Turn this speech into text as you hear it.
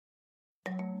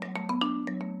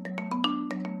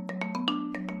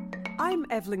I'm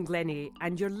Evelyn Glennie,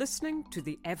 and you're listening to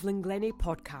the Evelyn Glennie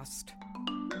podcast.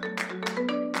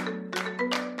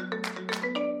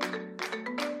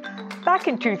 Back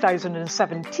in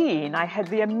 2017, I had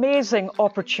the amazing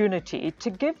opportunity to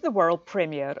give the world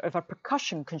premiere of a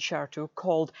percussion concerto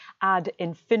called Ad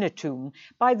Infinitum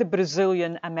by the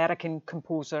Brazilian-American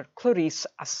composer Clarice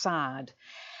Assad.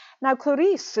 Now,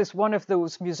 Clarice is one of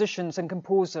those musicians and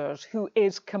composers who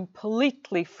is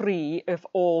completely free of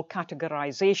all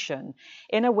categorization.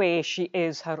 In a way, she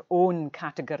is her own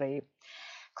category.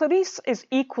 Clarice is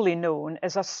equally known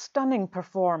as a stunning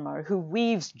performer who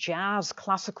weaves jazz,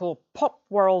 classical, pop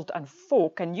world and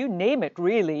folk, and you name it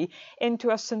really,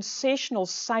 into a sensational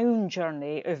sound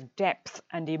journey of depth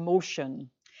and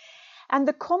emotion. And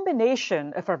the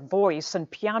combination of her voice and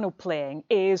piano playing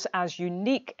is as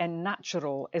unique and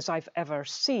natural as I've ever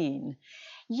seen.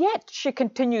 Yet she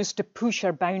continues to push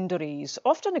her boundaries,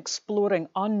 often exploring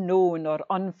unknown or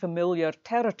unfamiliar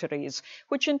territories,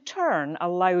 which in turn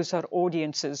allows her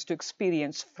audiences to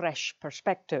experience fresh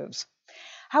perspectives.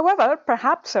 However,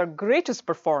 perhaps her greatest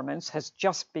performance has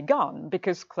just begun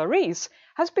because Clarice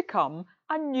has become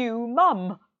a new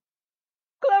mum.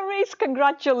 Clarice,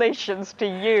 congratulations to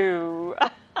you.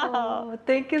 Oh,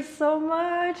 thank you so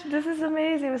much. This is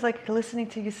amazing. It was like listening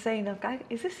to you saying,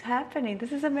 is this happening?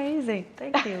 This is amazing.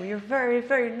 Thank you. You're very,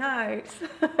 very nice.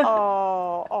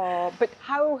 But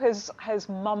how has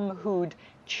mumhood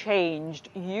changed?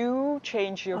 You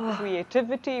changed your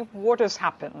creativity. What has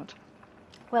happened?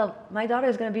 Well, my daughter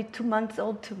is going to be 2 months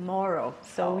old tomorrow.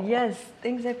 So yes,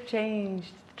 things have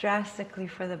changed drastically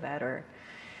for the better.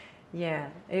 Yeah,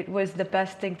 it was the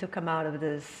best thing to come out of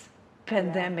this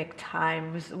pandemic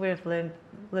time we're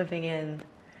living in.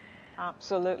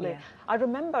 Absolutely. Yeah. I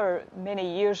remember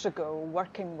many years ago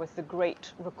working with the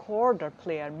great recorder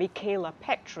player, Michaela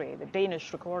Petri, the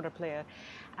Danish recorder player.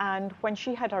 And when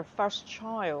she had her first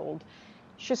child,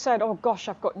 she said, oh gosh,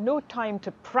 I've got no time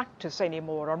to practice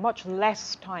anymore, or much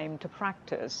less time to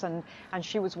practice. And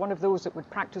she was one of those that would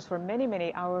practice for many,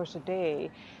 many hours a day.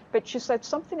 But she said,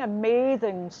 something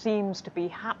amazing seems to be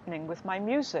happening with my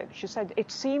music. She said,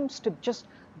 it seems to just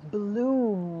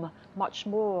bloom much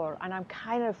more. And I'm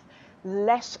kind of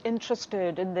less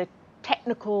interested in the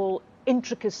technical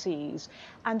intricacies.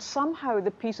 And somehow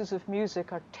the pieces of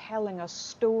music are telling a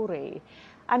story.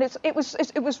 And it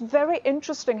was very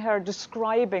interesting her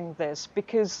describing this,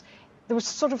 because there was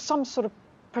some sort of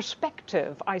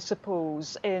perspective, I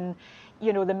suppose, in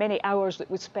the many hours that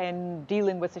we spend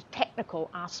dealing with the technical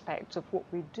aspects of what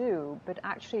we do. But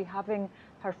actually having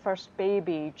her first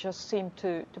baby just seemed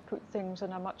to put things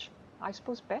in a much, I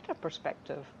suppose, better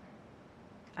perspective.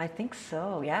 I think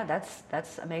so. Yeah,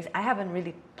 that's amazing. I haven't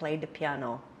really played the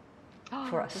piano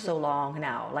for so long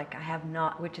now. Like I have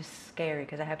not, which is scary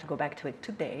because I have to go back to it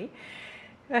today.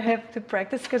 I have to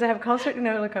practice because I have a concert in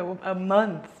like a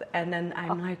month, and then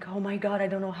I'm like, oh my God, I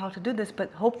don't know how to do this.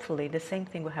 But hopefully the same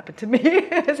thing will happen to me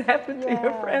as happened to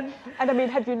your friend. And I mean,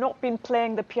 have you not been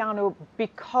playing the piano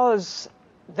because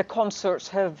the concerts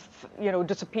have,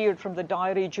 disappeared from the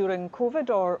diary during COVID,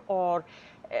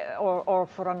 or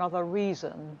for another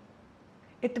reason?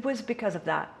 It was because of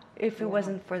that. If it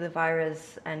wasn't for the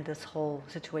virus and this whole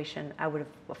situation, I would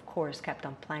have, of course, kept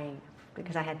on playing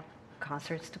because I had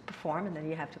concerts to perform, and then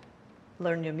you have to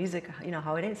learn your music,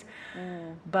 how it is.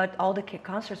 But all the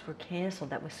concerts were canceled.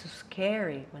 That was so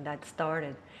scary when that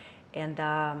started. And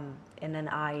then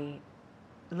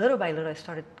little by little, I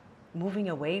started moving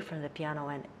away from the piano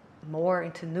and more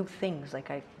into new things. Like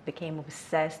I became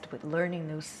obsessed with learning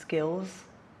new skills.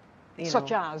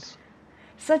 Such as?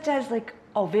 Such as like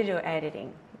video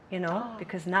editing.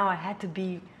 Because now I had to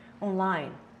be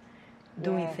online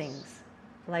doing things.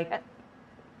 Like,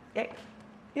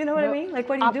 you know what I mean? Like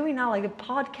what are you doing now? Like a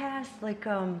podcast, like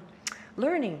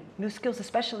learning new skills,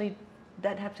 especially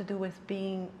that have to do with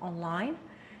being online,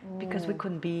 because we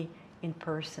couldn't be in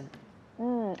person.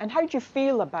 And how do you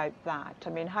feel about that? I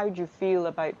mean, how do you feel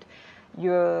about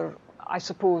your, I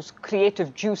suppose,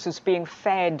 creative juices being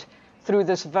fed through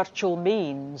this virtual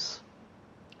means?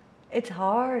 It's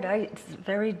hard. It's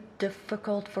very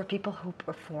difficult for people who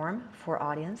perform for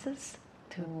audiences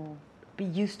to be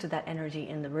used to that energy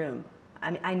in the room.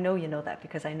 I mean, I know you know that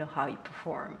because I know how you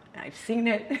perform. I've seen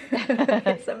it.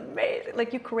 It's amazing.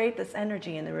 Like you create this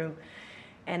energy in the room,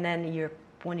 and then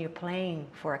when you're playing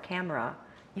for a camera,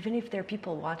 even if there are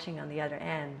people watching on the other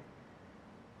end,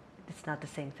 it's not the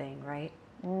same thing, right?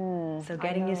 So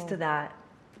getting used to that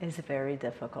is very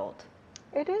difficult.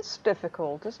 It is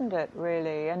difficult, isn't it,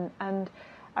 really? And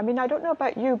I mean, I don't know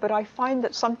about you, but I find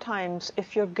that sometimes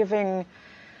if you're giving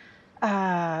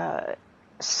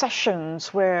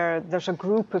sessions where there's a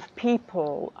group of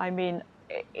people, I mean,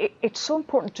 it's so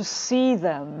important to see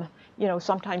them. You know,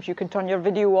 sometimes you can turn your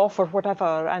video off or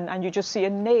whatever, and you just see a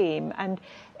name, and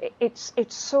it's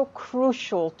so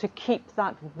crucial to keep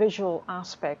that visual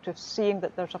aspect of seeing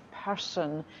that there's a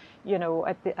person, you know,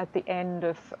 at the end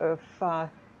of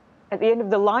at the end of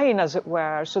the line, as it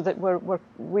were, so that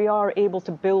we are able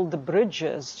to build the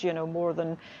bridges, you know, more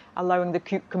than allowing the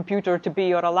computer to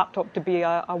be, or a laptop to be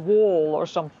a wall or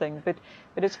something. But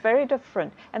it's very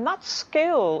different. And that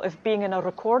skill of being in a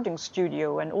recording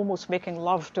studio and almost making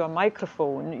love to a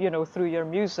microphone, you know, through your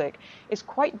music is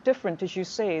quite different, as you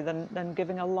say, than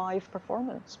giving a live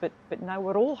performance. But now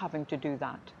we're all having to do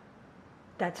that.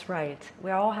 That's right.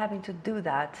 We're all having to do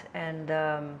that. And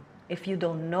if you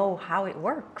don't know how it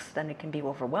works, then it can be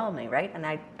overwhelming, right? And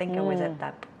I think I was at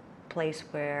that place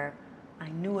where I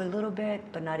knew a little bit,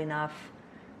 but not enough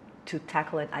to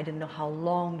tackle it. I didn't know how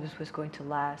long this was going to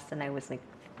last. And I was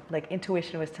like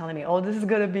intuition was telling me, oh, this is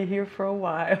going to be here for a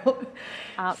while.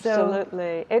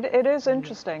 Absolutely. So, it is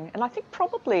interesting. And I think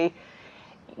probably,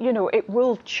 you know, it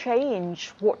will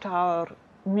change what our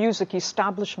music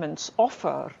establishments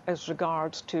offer as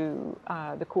regards to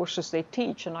the courses they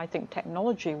teach, and I think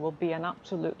technology will be an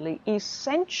absolutely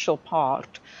essential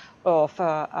part of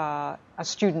a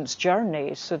student's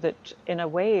journey, so that in a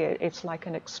way it's like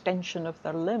an extension of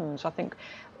their limbs. I think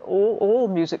all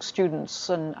music students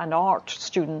and art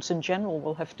students in general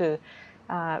will have to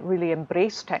really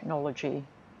embrace technology.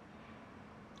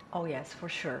 Oh yes, for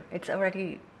sure. It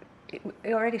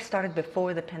already started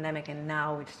before the pandemic, and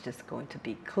now it's just going to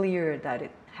be clear that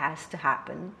it has to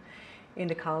happen in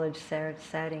the college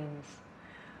settings.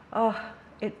 Oh,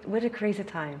 what a crazy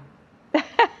time.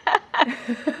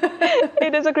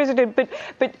 It is a crazy time,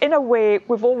 but in a way,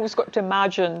 we've always got to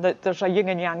imagine that there's a yin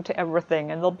and yang to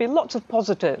everything, and there'll be lots of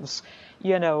positives.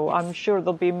 You know, yes. I'm sure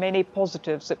there'll be many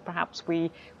positives that perhaps we're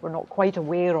not quite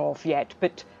aware of yet,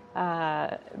 but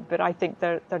I think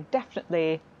there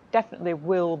definitely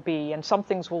will be, and some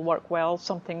things will work well,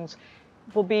 some things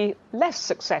will be less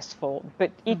successful,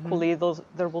 but equally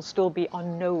there will still be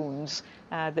unknowns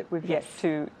that we've yet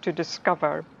to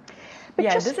discover. But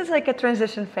yeah, this is like a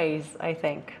transition phase, I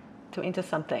think, into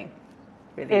something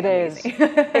really amazing.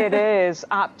 It is,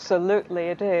 absolutely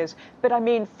it is. But I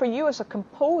mean, for you as a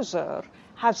composer,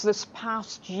 has this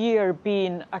past year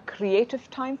been a creative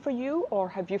time for you, or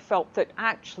have you felt that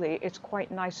actually it's quite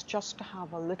nice just to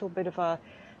have a little bit of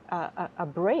a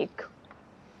break?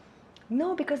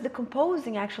 No, because the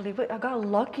composing actually, I got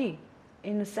lucky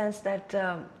in the sense that,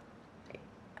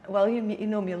 well, you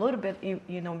know me a little bit.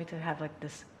 You know me to have like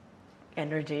this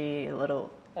energy, a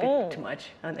little bit too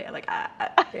much, and like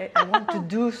I want to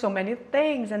do so many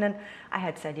things, and then I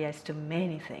had said yes to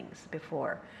many things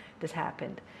before this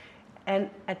happened, and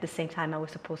at the same time I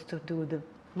was supposed to do the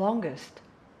longest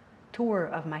tour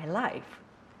of my life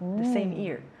the same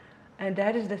year. And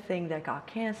that is the thing that got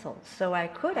canceled. So I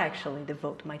could actually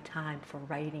devote my time for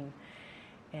writing.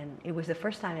 And it was the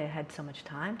first time I had so much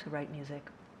time to write music.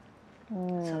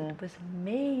 So it was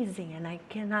amazing. And I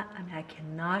cannot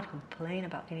complain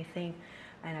about anything.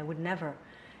 And I would never.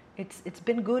 It's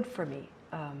been good for me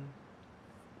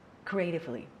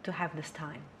creatively to have this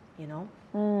time, you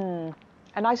know?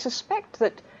 And I suspect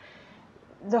that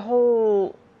the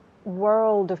whole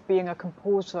world of being a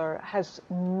composer has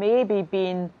maybe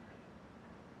been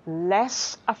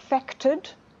less affected,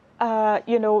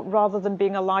 you know, rather than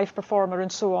being a live performer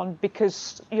and so on,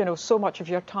 because, you know, so much of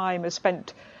your time is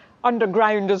spent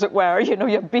underground, as it were. You know,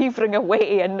 you're beavering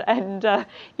away, and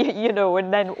you know,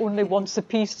 and then only once the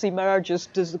piece emerges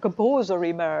does the composer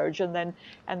emerge, and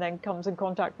then comes in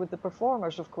contact with the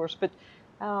performers, of course. But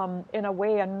in a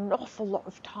way, an awful lot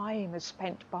of time is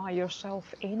spent by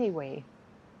yourself anyway.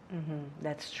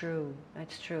 That's true.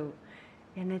 That's true,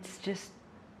 and it's just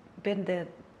been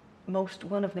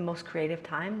one of the most creative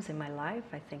times in my life.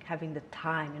 I think having the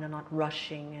time, you know, not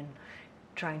rushing and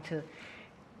trying to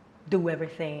do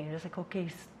everything. Just like, okay,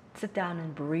 sit down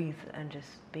and breathe and just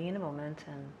be in the moment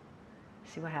and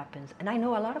see what happens. And I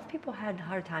know a lot of people had a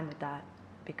hard time with that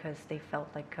because they felt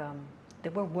like they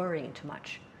were worrying too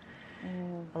much.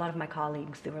 A lot of my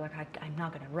colleagues, they were like, I'm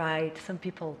not going to write. Some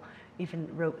people even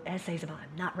wrote essays about,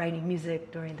 I'm not writing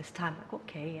music during this time. Like,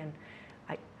 okay, and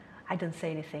I didn't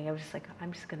say anything. I was just like,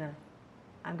 I'm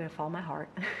gonna follow my heart.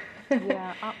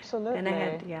 Yeah, absolutely.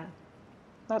 And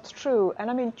That's true. And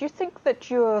I mean, do you think that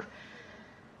your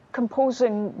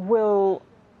composing will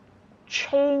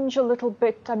change a little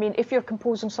bit? I mean, if you're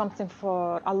composing something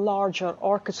for a larger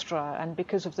orchestra, and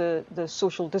because of the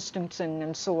social distancing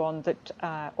and so on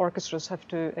that orchestras have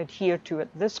to adhere to at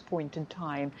this point in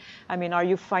time, I mean, are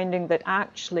you finding that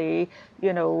actually,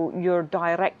 you know, your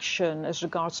direction as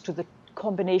regards to the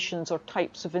combinations or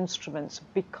types of instruments,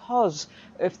 because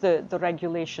of the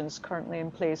regulations currently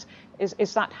in place,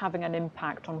 is that having an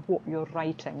impact on what you're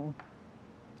writing?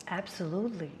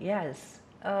 Absolutely, yes.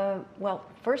 Well,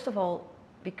 first of all,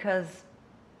 because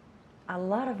a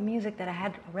lot of music that I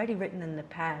had already written in the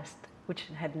past, which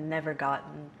had never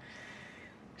gotten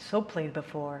so played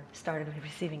before, started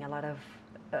receiving a lot of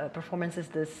performances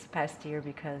this past year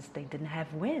because they didn't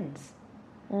have winds.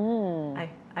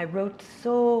 I wrote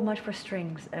so much for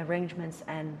strings, arrangements,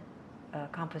 and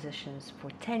compositions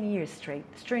for 10 years straight.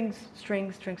 Strings,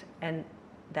 strings, strings, and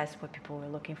that's what people were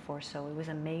looking for. So it was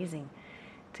amazing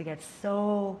to get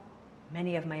so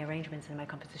many of my arrangements and my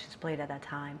compositions played at that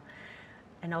time.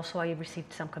 And also I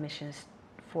received some commissions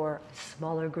for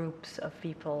smaller groups of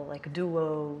people, like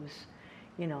duos,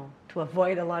 you know, to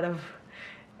avoid a lot of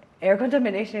air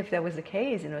contamination if that was the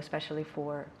case, you know, especially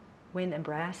for wind and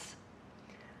brass.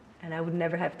 And I would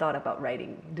never have thought about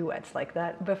writing duets like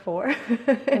that before.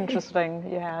 Interesting,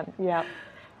 yeah, yeah.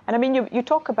 And I mean, you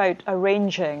talk about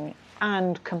arranging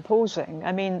and composing.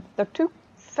 I mean, they're two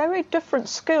very different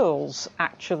skills,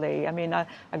 actually. I mean, a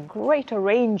great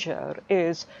arranger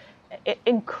is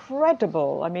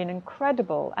incredible. I mean,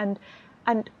 incredible. And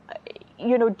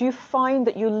you know, do you find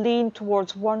that you lean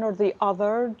towards one or the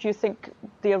other? Do you think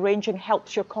the arranging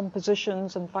helps your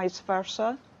compositions and vice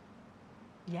versa?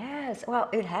 Yes, well,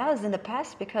 it has in the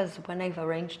past, because when I've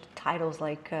arranged titles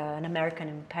like An American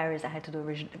in Paris, I had to do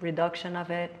a reduction of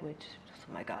it, which,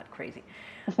 oh my God, crazy.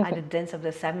 I did Dance of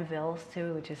the Seven Veils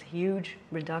too, which is huge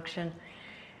reduction.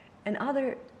 And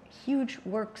other huge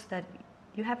works that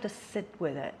you have to sit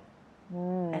with it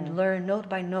and learn note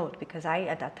by note, because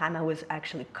at that time, I was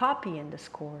actually copying the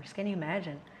scores. Can you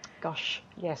imagine? Gosh,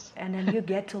 yes. And then you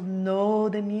get to know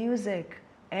the music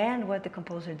and what the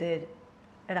composer did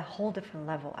at a whole different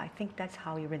level. I think that's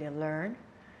how you really learn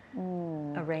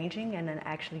arranging, and then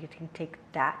actually you can take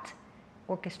that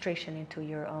orchestration into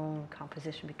your own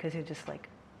composition, because you're just like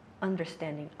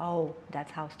understanding, oh,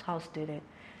 that's how Strauss did it,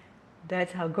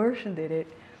 that's how Gershwin did it,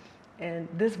 and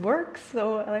this works,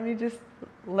 so let me just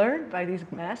learn by these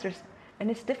masters. And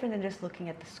it's different than just looking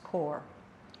at the score.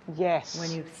 Yes.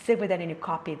 When you sit with it and you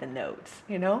copy the notes,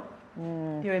 you know?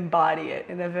 You embody it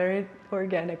in a very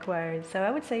organic way. So I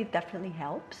would say it definitely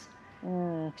helps,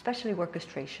 especially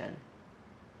orchestration.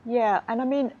 Yeah, and I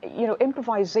mean, you know,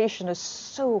 improvisation is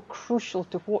so crucial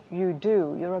to what you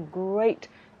do. You're a great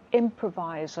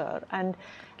improviser, and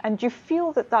you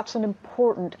feel that that's an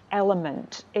important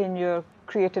element in your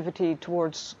creativity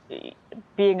towards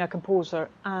being a composer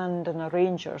and an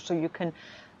arranger. So you can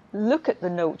look at the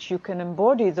notes, you can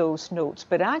embody those notes,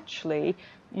 but actually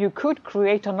you could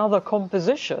create another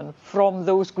composition from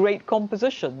those great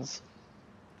compositions.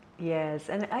 Yes,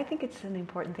 and I think it's an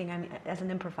important thing. I mean, as an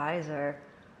improviser,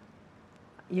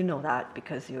 you know that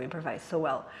because you improvise so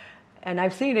well, and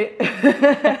I've seen it.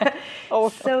 Oh,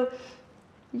 So,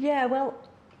 yeah, well,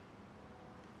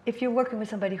 if you're working with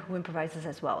somebody who improvises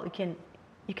as well,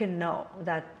 you can know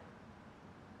that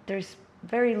there's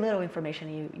very little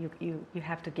information you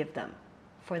have to give them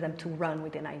for them to run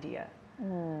with an idea.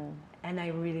 And I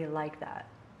really like that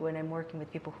when I'm working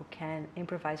with people who can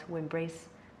improvise, who embrace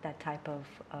that type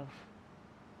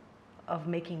of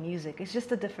making music. It's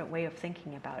just a different way of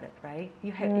thinking about it, right?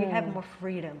 You have more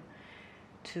freedom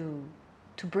to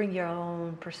bring your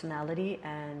own personality,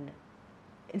 and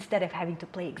instead of having to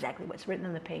play exactly what's written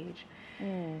on the page.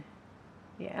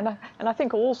 Yeah. And I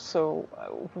think also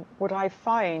what I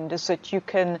find is that you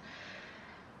can,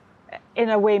 in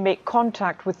a way, make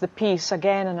contact with the piece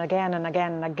again and again and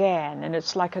again and again, and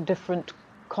it's like a different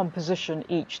composition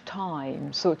each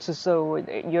time. So it's as though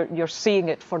you're seeing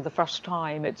it for the first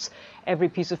time. It's every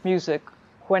piece of music,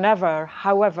 whenever,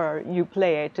 however you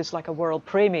play it, is like a world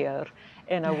premiere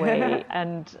in a way.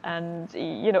 and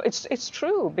you know, it's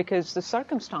true, because the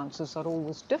circumstances are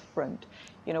always different.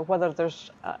 You know, whether there's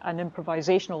an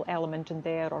improvisational element in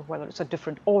there, or whether it's a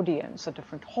different audience, a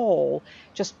different hall,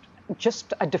 just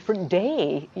a different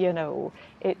day, you know.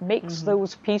 It makes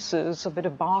those pieces, a bit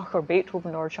of Bach or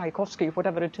Beethoven or Tchaikovsky,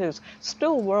 whatever it is,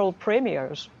 still world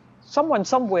premieres. Someone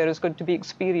somewhere is going to be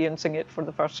experiencing it for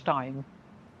the first time.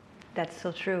 That's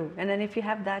so true. And then if you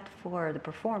have that for the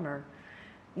performer,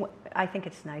 I think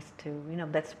it's nice to, you know,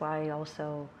 that's why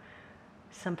also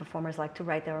some performers like to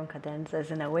write their own cadenzas.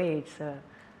 In a way, it's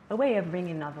a way of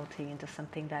bringing novelty into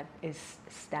something that is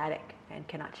static and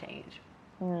cannot change.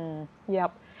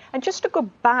 Yep. And just to go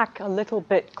back a little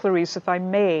bit, Clarice, if I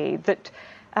may, that,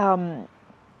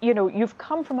 you've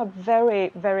come from a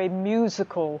very, very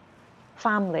musical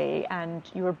family, and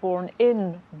you were born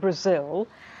in Brazil,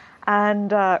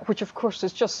 and which of course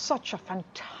is just such a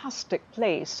fantastic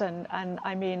place. And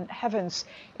I mean, heavens,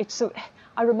 it's so.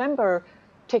 I remember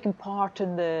taking part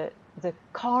in the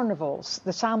carnivals,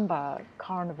 the samba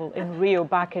carnival in Rio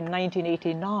back in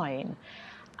 1989,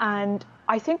 and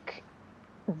I think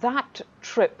that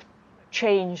trip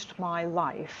changed my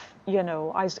life.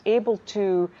 I was able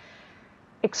to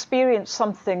experience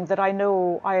something that I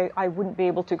know I wouldn't be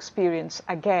able to experience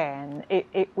again.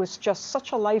 It was just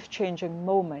such a life-changing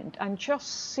moment, and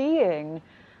just seeing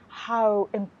how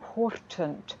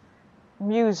important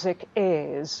music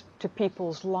is to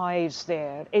people's lives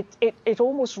there. It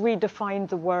almost redefined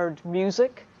the word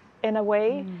music in a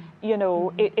way.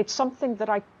 It's something that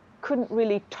I couldn't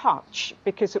really touch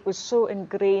because it was so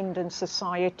ingrained in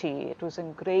society. It was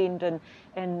ingrained in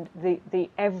the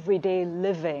everyday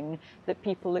living that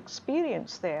people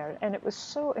experience there. And it was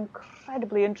so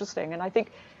incredibly interesting. And I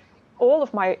think all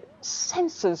of my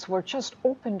senses were just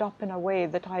opened up in a way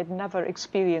that I'd never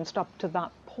experienced up to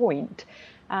that point.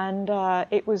 And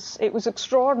it was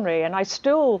extraordinary. And I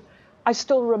still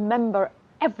remember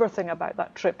everything about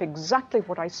that trip, exactly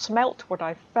what I smelt, what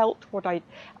I felt, what I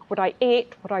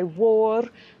ate, what I wore,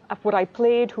 what I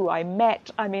played, who I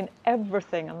met. I mean,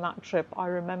 everything on that trip I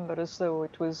remember as though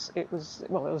as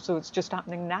though it's just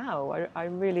happening now. I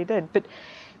really did. But,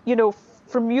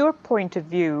 from your point of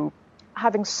view,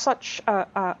 having such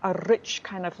a rich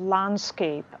kind of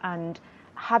landscape and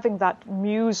having that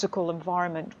musical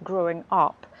environment growing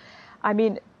up, I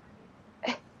mean,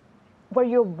 were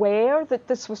you aware that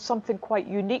this was something quite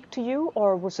unique to you,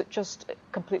 or was it just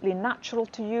completely natural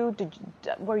to you?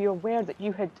 Were you aware that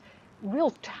you had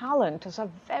real talent as a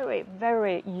very,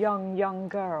 very young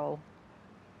girl?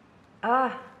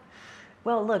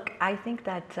 Well, look, I think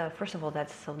that, first of all,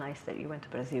 that's so nice that you went to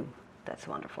Brazil. That's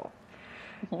wonderful.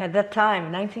 At that time,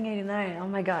 1989, oh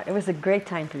my God, it was a great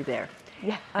time to be there.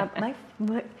 Yeah.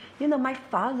 My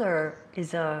father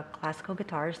is a classical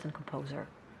guitarist and composer.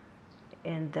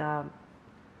 And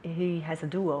he has a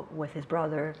duo with his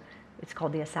brother. It's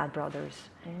called the Assad brothers.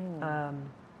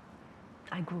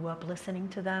 I grew up listening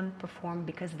to them perform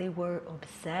because they were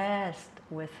obsessed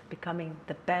with becoming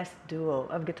the best duo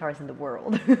of guitarists in the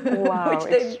world. Wow.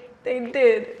 Which they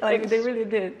did. Like, they really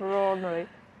did. Extraordinary.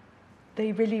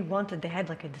 They really wanted, they had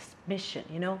like this mission,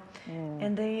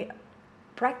 and they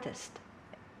practiced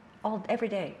every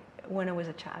day. When I was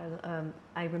a child,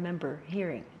 I remember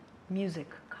hearing music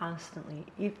constantly.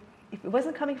 If it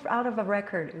wasn't coming out of a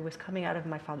record, it was coming out of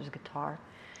my father's guitar.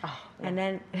 Oh, yeah. And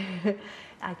then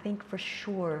I think for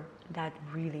sure that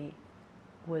really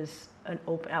was an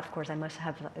open, of course I must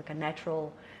have like a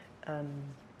natural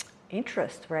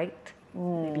interest, right?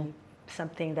 Maybe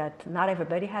something that not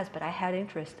everybody has, but I had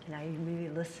interest and I really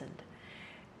listened.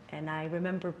 And I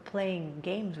remember playing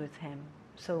games with him.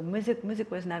 So music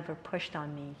was never pushed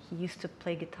on me. He used to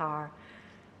play guitar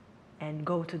and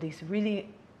go to these really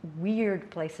weird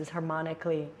places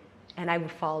harmonically, and I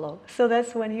would follow. So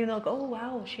that's when oh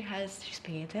wow, she's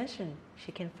paying attention.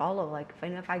 She can follow. Like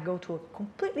if I go to a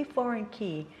completely foreign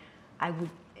key, I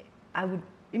would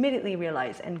immediately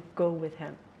realize and go with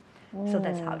him. So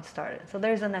that's how it started. So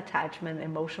there's an attachment,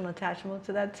 emotional attachment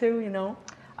to that too,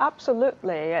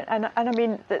 Absolutely, and I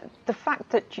mean the fact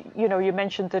that you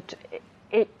mentioned that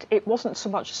it wasn't so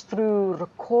much through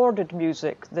recorded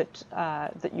music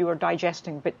that you were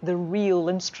digesting, but the real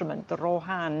instrument, the raw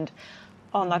hand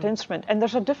on that instrument. And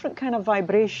there's a different kind of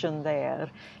vibration there.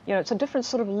 It's a different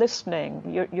sort of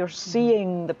listening. You're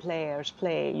seeing the players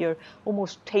play. You're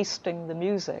almost tasting the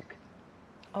music.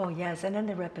 Oh yes, and then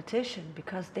the repetition,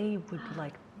 because they would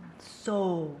like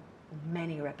so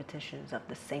many repetitions of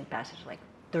the same passage, like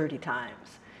 30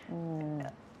 times.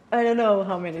 I don't know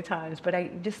how many times, but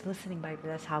just listening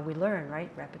that's how we learn,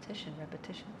 right? Repetition.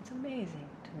 It's amazing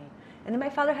to me. And then my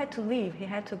father had to leave. He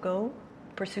had to go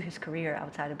pursue his career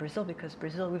outside of Brazil, because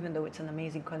Brazil, even though it's an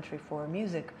amazing country for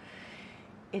music,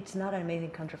 it's not an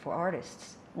amazing country for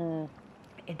artists.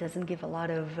 It doesn't give a lot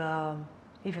of,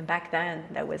 even back then,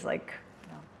 that was like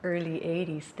early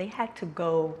 80s, they had to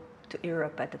go to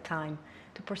Europe at the time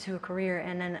to pursue a career.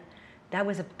 And then that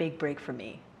was a big break for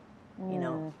me,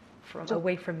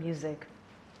 away from music.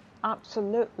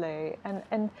 Absolutely.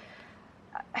 And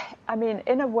I mean,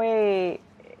 in a way,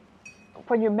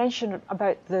 when you mentioned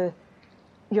about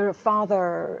your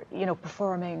father,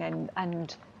 performing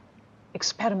and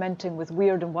experimenting with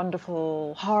weird and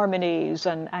wonderful harmonies,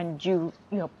 and you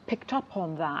picked up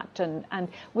on that, and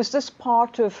was this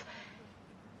part of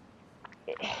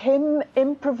him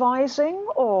improvising,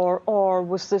 or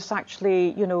was this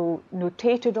actually,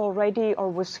 notated already, or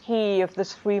was he of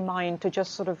this free mind to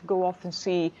just sort of go off and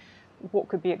see what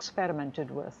could be experimented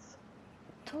with?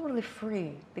 Totally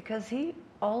free, because he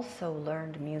also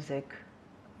learned music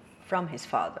from his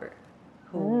father,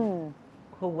 who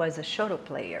was a shoto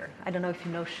player. I don't know if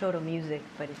you know shoto music,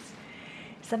 but it's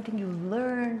something you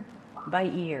learn by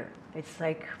ear. It's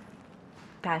like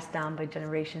passed down by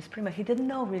generations. Pretty much, he didn't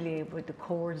know really what the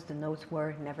chords, the notes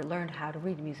were. He never learned how to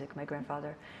read music, my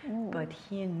grandfather, but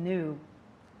he knew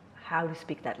how to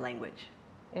speak that language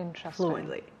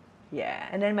fluently. Yeah,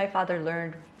 and then my father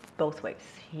learned both ways.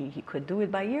 He could do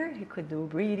it by ear. He could do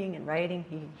reading and writing.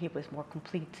 He was more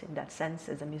complete in that sense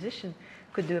as a musician.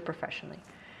 Could do it professionally.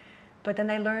 But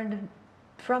then I learned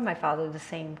from my father the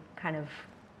same kind of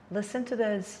listen to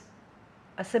this,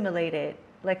 assimilate it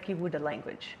like you would a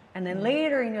language. And then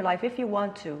later in your life, if you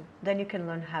want to, then you can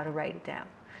learn how to write it down.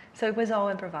 So it was all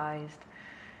improvised.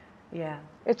 Yeah.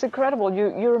 It's incredible.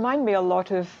 You remind me a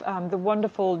lot of the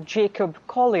wonderful Jacob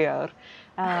Collier,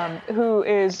 who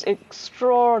is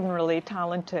extraordinarily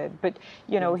talented, but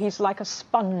he's like a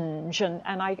sponge, and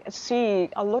I see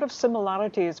a lot of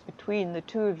similarities between the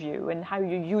two of you and how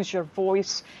you use your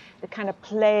voice, the kind of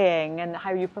playing and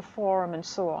how you perform and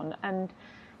so on. And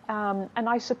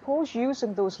I suppose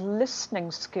using those listening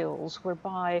skills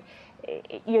whereby,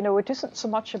 it isn't so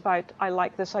much about I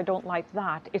like this, I don't like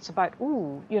that. It's about,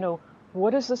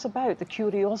 what is this about? The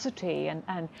curiosity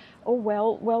and oh,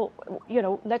 well,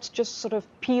 let's just sort of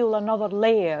peel another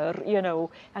layer,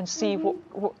 and see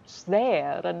what's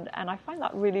there. And I find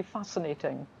that really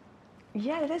fascinating.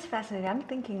 Yeah, it is fascinating. I'm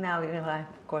thinking now,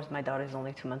 of course, my daughter is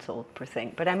only 2 months old, poor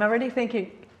thing, but I'm already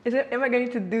thinking, am I going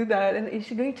to do that? And is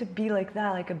she going to be like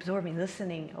that, like absorbing,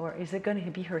 listening, or is it going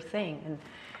to be her thing? And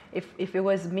if it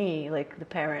was me, like the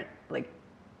parent, like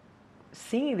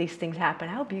seeing these things happen,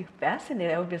 I would be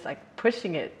fascinated. I would be just like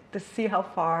pushing it to see how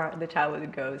far the child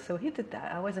would go. So he did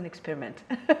that. I was an experiment.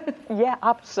 Yeah,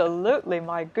 absolutely.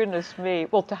 My goodness me.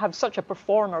 Well, to have such a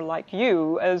performer like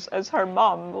you as her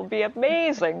mum will be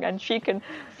amazing. And she can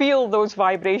feel those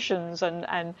vibrations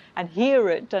and hear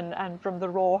it and from the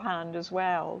raw hand as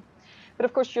well. But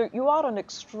of course, you are an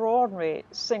extraordinary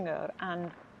singer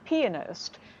and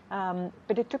pianist.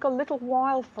 But it took a little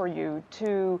while for you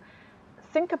to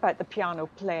think about the piano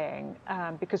playing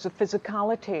because of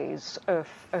physicalities of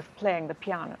playing the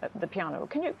piano.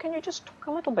 Can you just talk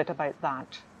a little bit about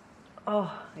that? Oh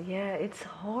yeah, it's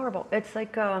horrible. It's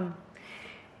like I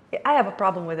have a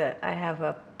problem with it. I have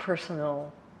a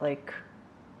personal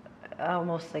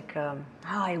almost like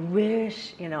I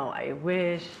wish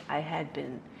I had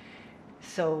been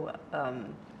so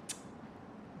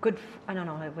good. I don't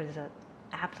know. It was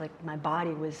apt, like my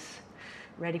body was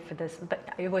ready for this, but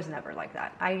it was never like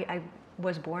that. I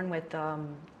was born with a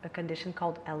condition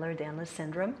called Ehlers-Danlos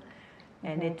syndrome,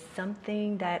 and it's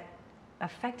something that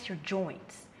affects your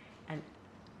joints. And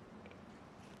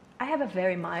I have a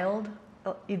very mild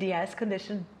EDS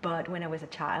condition, but when I was a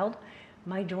child,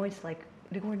 my joints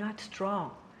they were not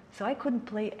strong, so I couldn't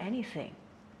play anything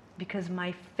because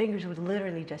my fingers would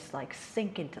literally just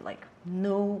sink into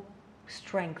no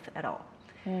strength at all.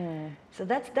 So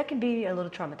that can be a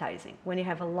little traumatizing when you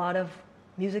have a lot of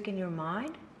music in your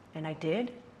mind, and I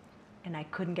did, and I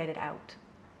couldn't get it out.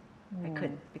 I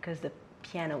couldn't, because the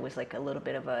piano was like a little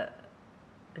bit of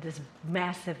this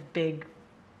massive big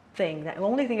thing, that the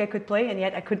only thing I could play, and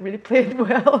yet I couldn't really play it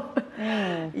well.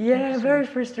 Yeah, very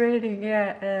frustrating.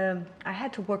 Yeah, I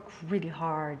had to work really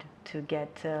hard to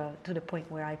get to the point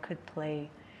where I could play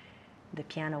the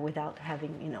piano without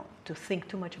having to think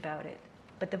too much about it.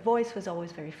 But the voice was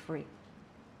always very free.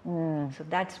 So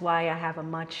that's why I have a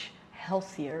much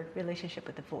healthier relationship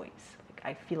with the voice.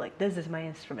 I feel like this is my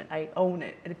instrument. I own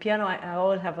it. And the piano, I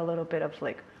always have a little bit of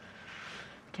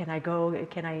can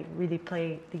I really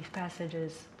play these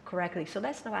passages correctly? So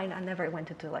that's why I never went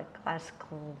into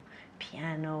classical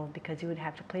piano, because you would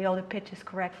have to play all the pitches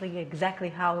correctly, exactly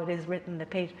how it is written on the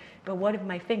page. But what if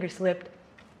my finger slipped?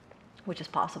 Which is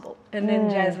possible. And then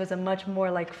jazz was a much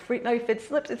more free. Now, if it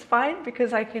slips, it's fine,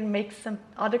 because I can make some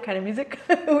other kind of music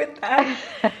with that.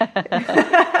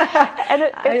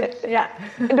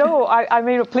 No, I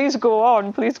mean, please go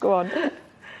on. Please go on.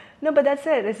 No, but that's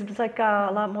it. It's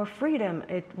a lot more freedom.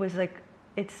 It was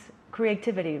it's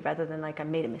creativity rather than I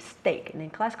made a mistake. And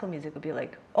in classical music, it would be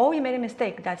oh, you made a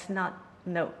mistake. That's not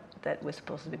note that was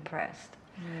supposed to be pressed.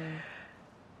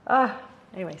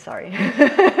 Anyway, sorry.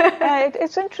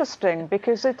 It's interesting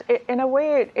because in a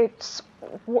way, it's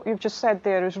what you've just said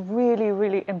there is really,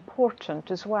 really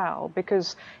important as well,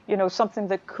 because something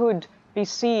that could be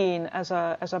seen as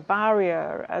a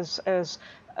barrier, as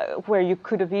where you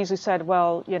could have easily said,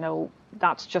 well, you know,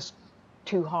 that's just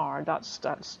too hard, that's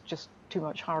just too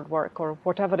much hard work, or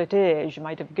whatever it is, you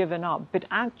might have given up. But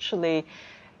actually,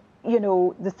 you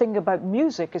know, the thing about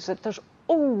music is that there's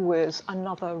always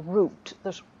another route,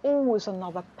 there's always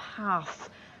another path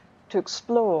to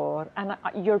explore, and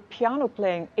your piano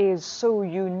playing is so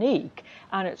unique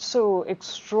and it's so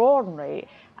extraordinary.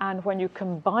 And when you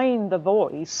combine the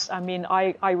voice, I mean,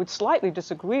 I would slightly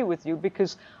disagree with you,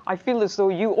 because I feel as though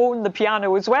you own the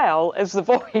piano as well as the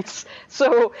voice.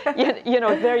 So, you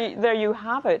know, there you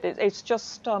have it. It's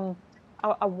just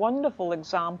a wonderful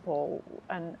example,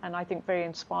 and I think very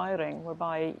inspiring,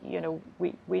 whereby, you know,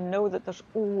 we know that there's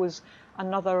always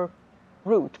another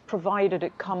route, provided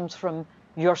it comes from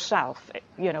yourself,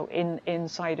 you know,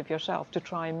 inside of yourself, to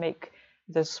try and make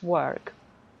this work.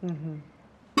 Mm-hmm.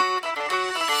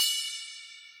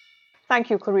 Thank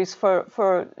you, Clarice,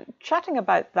 for chatting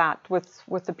about that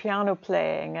with the piano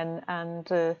playing and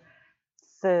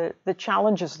the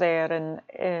challenges there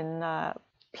in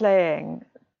playing.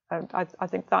 I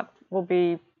think that will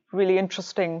be really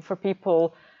interesting for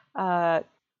people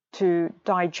to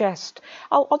digest.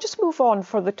 I'll just move on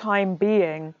for the time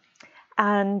being,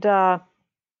 and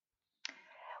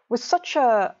with such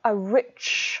a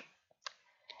rich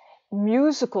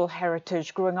musical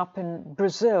heritage growing up in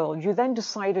Brazil, you then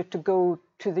decided to go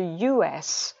to the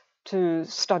US to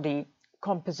study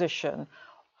composition.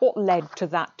 What led to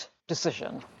that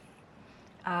decision?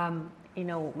 You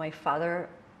know, my father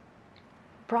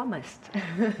promised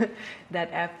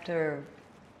that after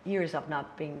years of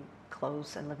not being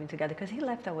close and living together, because he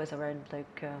left, I was around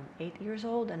like 8 years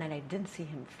old, and then I didn't see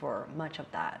him for much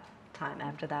of that time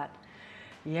after that.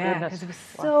 Yeah, because it was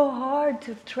so hard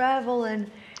to travel, and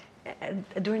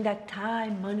during that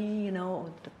time, money, you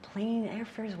know, the plane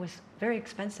airfares was very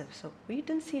expensive, so we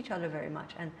didn't see each other very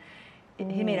much. And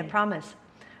he made a promise,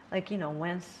 like, you know,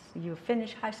 once you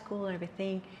finish high school and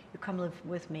everything, you come live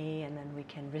with me, and then we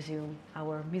can resume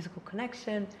our musical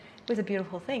connection. It was a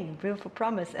beautiful thing, a beautiful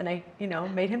promise, and I, you know,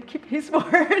 made him keep his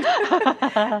word.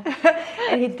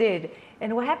 And he did.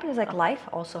 And what happened is, like, life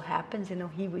also happens, you know.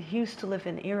 He used to live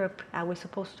in Europe. I was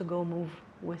supposed to go move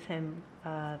with him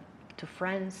to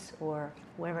France or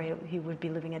wherever he would be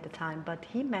living at the time, but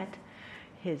he met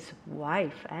his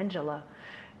wife, Angela,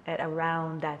 at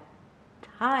around that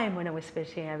time when I was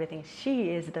finishing everything.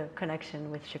 She is the connection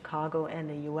with Chicago and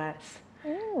the US.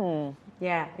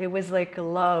 Yeah, it was like a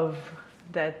love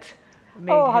that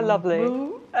made him how lovely.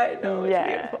 move. I know, it's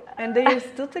beautiful. And they are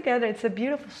still together. It's a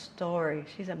beautiful story.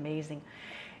 She's amazing.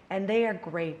 And they are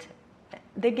great.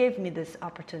 They gave me this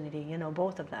opportunity, you know,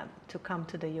 both of them, to come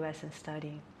to the US and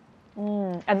study.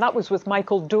 And that was with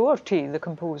Michael Doherty, the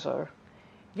composer.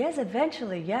 Yes,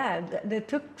 eventually, yeah. It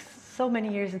took so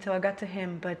many years until I got to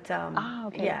him, but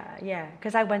okay. yeah,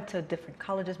 because I went to different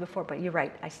colleges before, but you're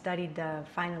right. I studied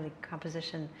finally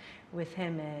composition with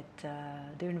him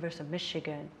at the University of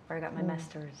Michigan, where I got my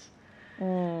master's.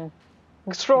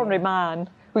 Extraordinary man,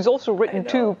 who's also written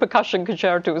 2 percussion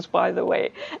concertos, by the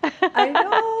way. I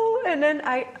know, and then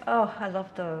I love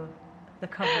the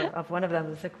cover of one of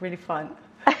them. It's like really fun.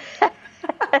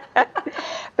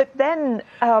 But then,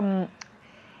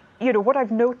 you know, what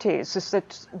I've noticed is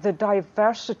that the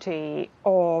diversity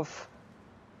of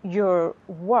your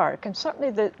work, and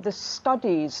certainly the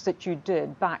studies that you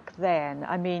did back then,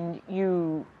 I mean,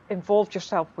 you involved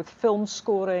yourself with film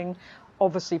scoring,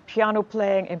 obviously piano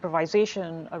playing,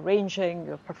 improvisation, arranging,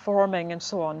 you're performing, and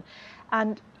so on.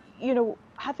 And, you know,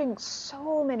 having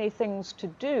so many things to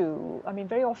do, I mean,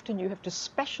 very often you have to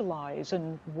specialize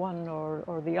in one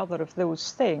or the other of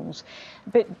those things.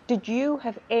 But did you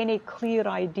have any clear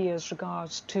ideas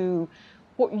regards to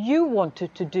what you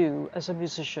wanted to do as a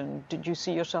musician? Did you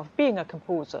see yourself being a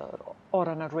composer or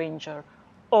an arranger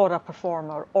or a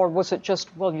performer? Or was it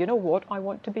just, well, you know what, I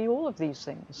want to be all of these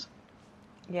things?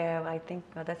 Yeah, I think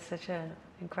that's such an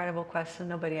incredible question.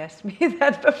 Nobody asked me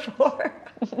that before.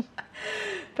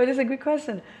 But it's a good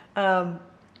question.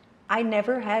 I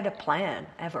never had a plan,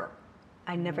 ever.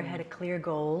 I never had a clear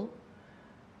goal.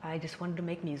 I just wanted to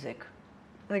make music.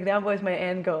 Like, that was my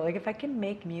end goal. Like, if I can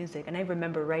make music. And I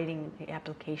remember writing the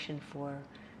application for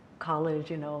college,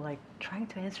 you know, like trying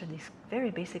to answer these very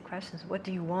basic questions. What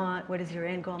do you want? What is your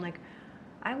end goal? I'm like,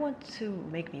 I want to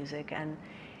make music, and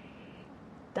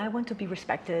I want to be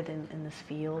respected in this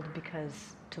field,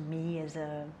 because to me, as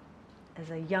a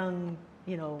young,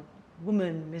 you know,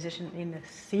 woman musician in a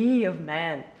sea of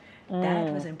men,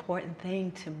 that was an important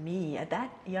thing to me at that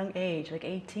young age, like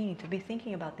 18, to be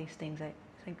thinking about these things. I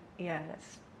think, yeah,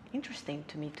 that's interesting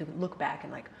to me to look back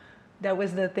and like, that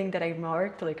was the thing that I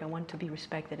marked. Like, I want to be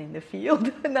respected in the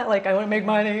field, not like I want to make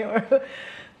money or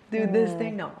do this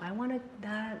thing. No, I wanted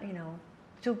that, you know,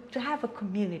 to have a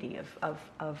community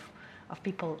of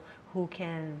people who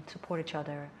can support each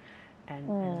other and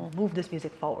move this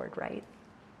music forward, right?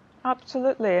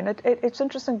 Absolutely, and it's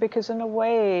interesting because in a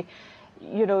way,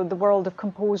 you know, the world of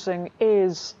composing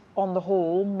is, on the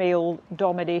whole,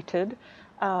 male-dominated.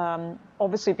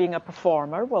 Obviously, being a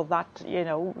performer, well, that, you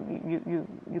know,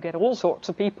 you get all sorts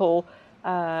of people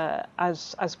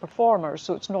as performers,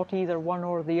 so it's not either one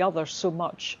or the other so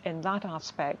much in that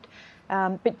aspect.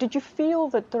 But did you feel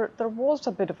that there was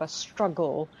a bit of a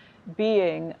struggle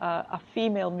being a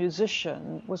female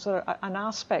musician? Was there an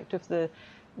aspect of the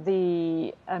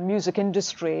music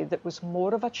industry that was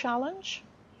more of a challenge?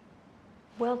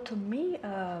 Well, to me,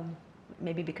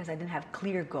 maybe because I didn't have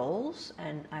clear goals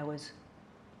and I was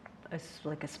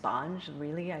like a sponge,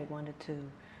 really. I wanted to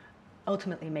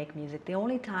ultimately make music. The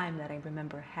only time that I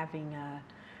remember having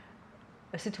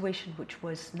a situation which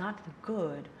was not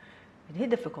good, really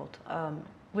difficult,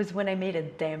 was when I made a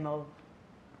demo.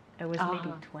 I was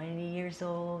maybe 20 years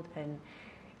old, and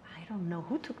I don't know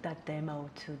who took that demo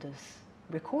to this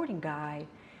recording guy,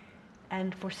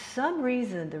 and for some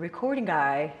reason the recording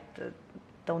guy,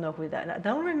 don't know who that, I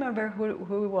don't remember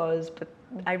who it was, but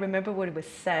I remember what it was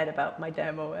said about my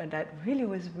demo, and that really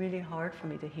was really hard for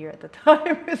me to hear at the time.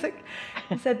 It was like,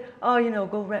 he said, oh, you know,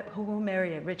 who will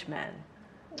marry a rich man,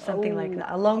 something like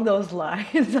that, along those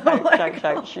lines.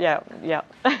 Ouch, yeah.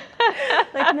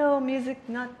 Like, no, music,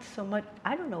 not so much.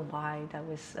 I don't know why that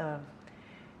was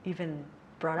even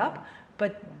brought up,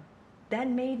 but that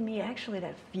made me, actually,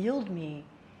 that fueled me,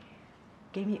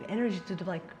 gave me energy to do,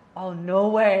 like, oh, no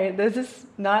way, this is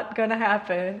not gonna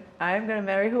happen. I'm gonna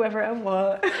marry whoever I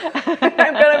want.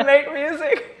 I'm gonna make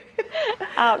music.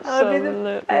 Absolutely. I'll be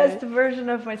the best version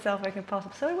of myself I can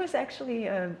possibly. So it was actually,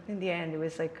 in the end, it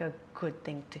was like a good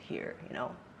thing to hear, you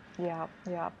know. Yeah.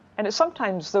 And it's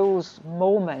sometimes those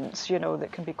moments, you know,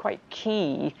 that can be quite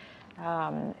key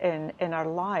in our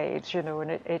lives, you know,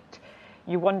 and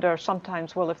you wonder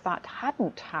sometimes, well, if that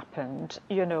hadn't happened,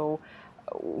 you know,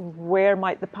 where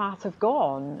might the path have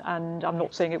gone? And I'm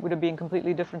not saying it would have been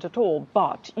completely different at all,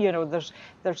 but, you know, there's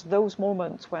those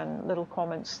moments when little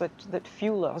comments that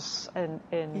fuel us in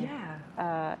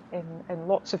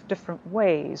lots of different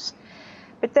ways.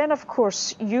 But then, of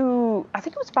course, I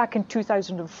think it was back in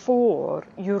 2004,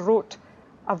 you wrote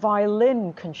a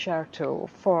violin concerto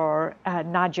for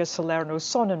Nadia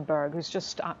Salerno-Sonnenberg, who's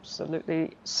just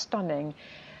absolutely stunning.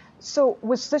 So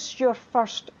was this your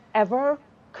first ever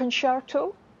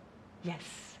concerto?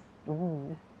 Yes.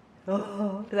 Ooh.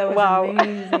 Oh, that was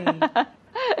amazing.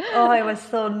 Oh, I was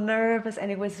so nervous, and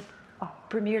it was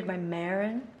premiered by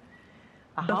Marin.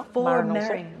 Before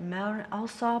Marin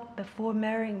Alsop, before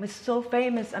Marin was so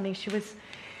famous. I mean, she was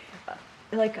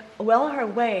like well on her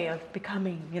way of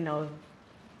becoming, you know,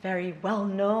 very well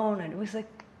known, and it was like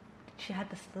she had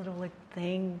this little like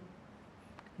thing.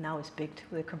 Now it's big too,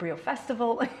 the Cabrillo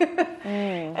Festival.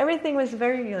 Everything was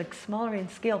very like smaller in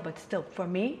scale, but still, for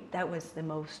me, that was the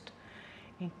most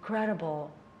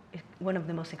incredible, one of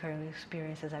the most incredible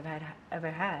experiences I've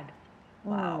ever had.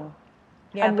 Wow.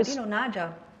 Yeah, and but you know,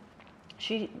 Nadia,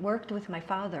 she worked with my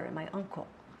father and my uncle.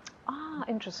 Ah,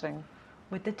 interesting.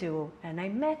 With the duo, and I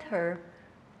met her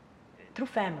through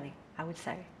family, I would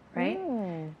say, right?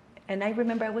 And I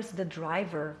remember I was the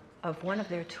driver of one of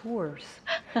their tours.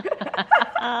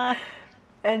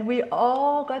 And we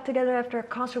all got together after a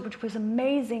concert, which was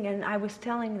amazing, and I was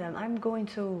telling them, I'm going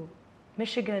to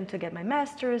Michigan to get my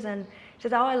master's, and she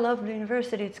said, oh, I love the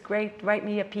university, it's great, write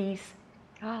me a piece.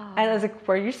 And I was like,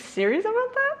 were you serious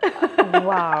about that?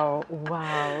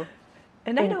 Wow.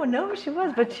 And I don't know who she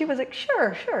was, but she was like,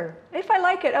 sure. If I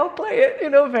like it, I'll play it. You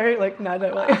know, very like, not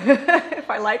that way. If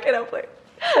I like it, I'll play it.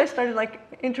 So I started like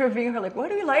interviewing her, like, what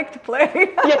do you like to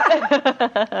play?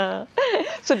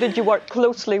 So did you work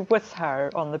closely with her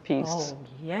on the piece? Oh,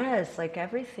 yes, like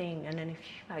everything. And then if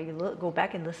I go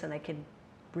back and listen, I can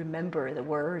remember the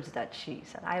words that she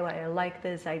said. I like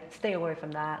this, I stay away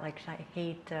from that. Like, I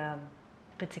hate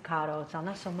pizzicato, it's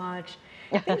not so much.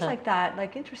 Things like that,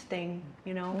 like interesting,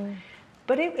 you know.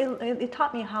 But it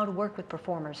taught me how to work with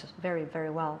performers very,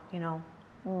 very well, you know.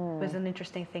 It was an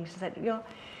interesting thing. She said, you know,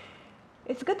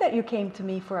 it's good that you came to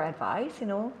me for advice, you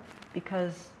know,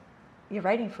 because you're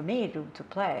writing for me to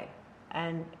play.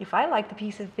 And if I like the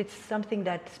piece, if it's something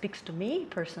that speaks to me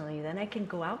personally, then I can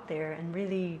go out there and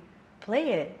really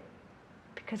play it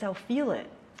because I'll feel it.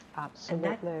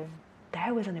 Absolutely. And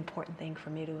that was an important thing for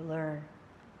me to learn.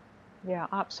 Yeah,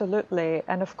 absolutely.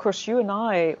 And of course, you and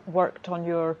I worked on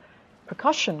your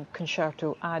percussion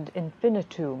concerto ad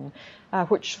infinitum,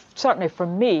 which certainly for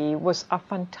me was a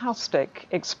fantastic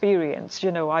experience.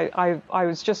 You know, I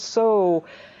was just so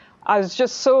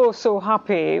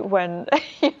happy when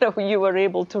you were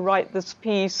able to write this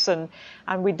piece, and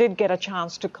we did get a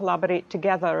chance to collaborate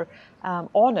together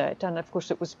on it. And of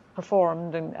course, it was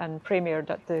performed and premiered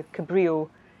at the Cabrillo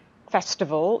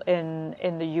Festival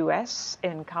in the US,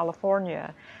 in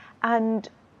California. And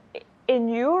in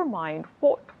your mind,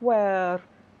 what were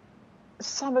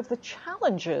some of the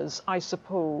challenges, I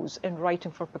suppose, in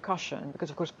writing for percussion? Because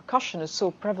of course, percussion is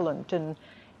so prevalent in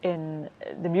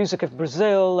the music of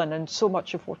Brazil and in so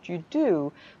much of what you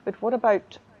do. But what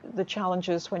about the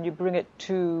challenges when you bring it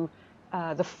to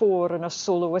the fore in a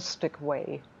soloistic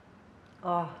way?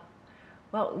 Oh,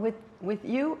 well, with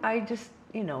you, I just,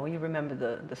 you remember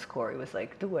the score. It was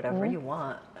like, do whatever you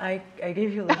want. I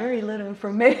gave you very little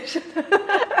information.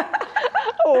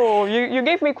 Oh, you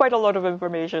gave me quite a lot of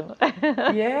information.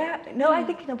 Yeah, no, I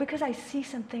think, because I see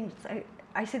some things,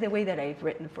 I see the way that I've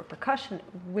written for percussion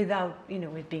without,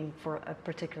 it being for a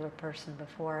particular person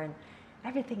before, and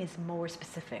everything is more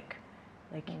specific.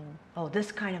 Like, oh,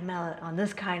 this kind of melody on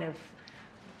this kind of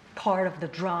part of the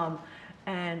drum.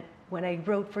 And when I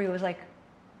wrote for you, it was like,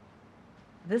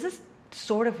 this is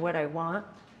sort of what I want,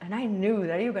 and I knew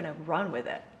that you were going to run with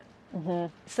it. Mm-hmm.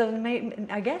 So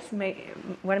I guess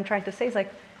what I'm trying to say is,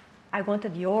 like, I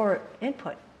wanted your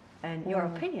input and your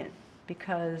opinion,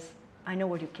 because I know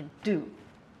what you can do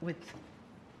with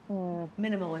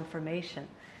minimal information.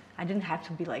 I didn't have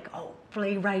to be like, oh,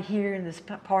 play right here in this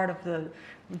part of the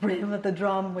rhythm of the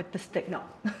drum with the stick. No.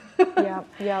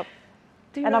 Yeah.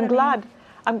 And I'm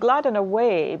glad in a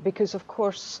way, because of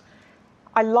course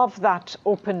I love that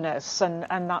openness and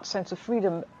that sense of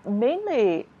freedom,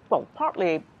 mainly, well,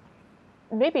 partly,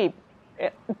 maybe,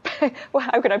 well,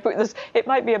 how can I put this? It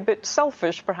might be a bit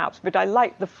selfish perhaps, but I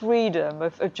like the freedom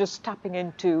of just tapping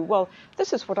into, well,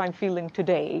 this is what I'm feeling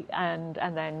today, and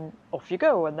then off you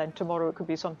go, and then tomorrow it could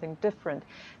be something different.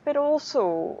 But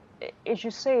also, as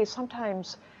you say,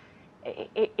 sometimes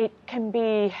it can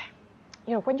be,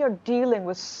 when you're dealing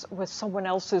with someone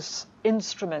else's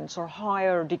instruments or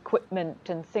hired equipment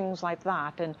and things like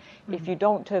that, and if you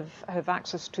don't have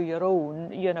access to your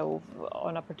own,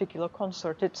 on a particular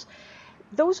concert,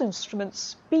 those instruments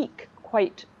speak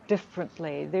quite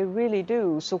differently. They really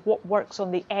do. So what works on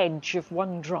the edge of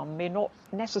one drum may not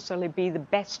necessarily be the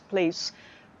best place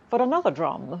for another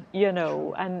drum,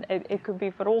 and it could be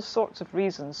for all sorts of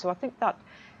reasons. So I think that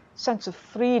sense of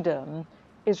freedom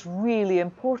is really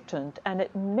important, and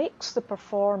it makes the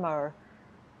performer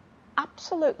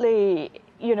absolutely,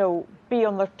 be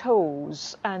on their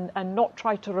toes and not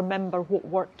try to remember what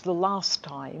worked the last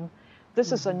time.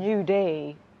 This is a new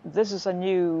day. This is a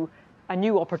new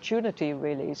opportunity,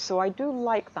 really. So I do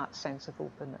like that sense of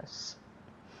openness.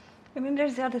 I mean,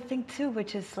 there's the other thing too,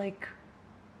 which is like,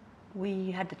 we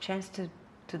had the chance to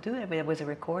do it. There was a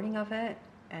recording of it,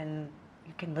 and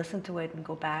you can listen to it and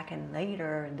go back and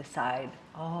later and decide,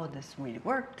 oh, this really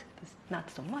worked, this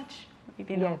not so much,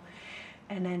 know.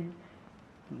 And then,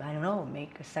 I don't know,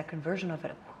 make a second version of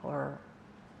it or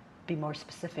be more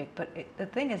specific. But the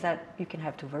thing is that you can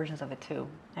have two versions of it too.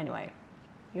 Anyway,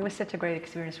 it was such a great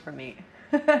experience for me.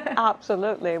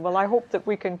 Absolutely. Well, I hope that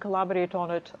we can collaborate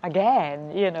on it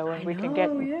again, and we can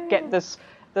get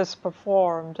this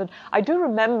performed. And I do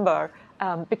remember,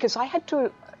 because I had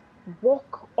to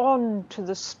walk on to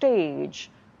the stage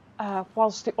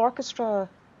whilst the orchestra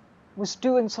was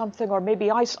doing something, or maybe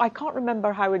I can't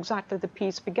remember how exactly the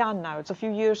piece began now. It's a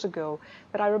few years ago,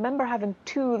 but I remember having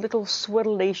two little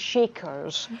swirly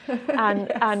shakers, and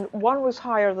yes. And one was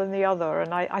higher than the other,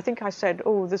 and I think I said,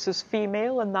 oh, this is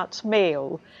female and that's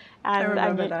male. And, I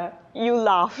remember that. You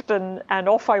laughed, and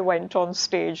off I went on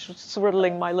stage,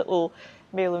 swirling my little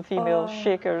male and female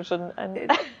shakers. And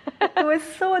it was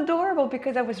so adorable,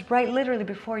 because I was right literally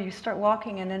before you start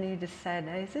walking, and then you just said,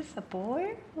 is this a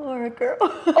boy or a girl?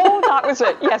 Oh, that was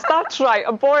it. Yes, that's right.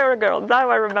 A boy or a girl. Now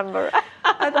I remember.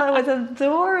 I thought it was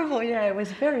adorable. Yeah, it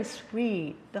was very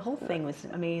sweet. The whole thing was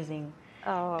amazing.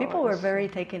 Oh, people were very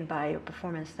taken by your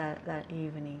performance that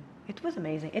evening. It was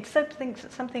amazing. It's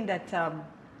something that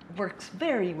works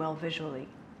very well visually.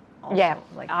 Also, yeah,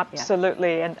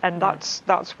 absolutely, yeah. And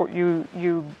that's what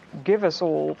you give us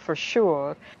all, for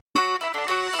sure.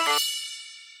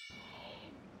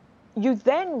 You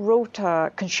then wrote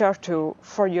a concerto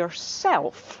for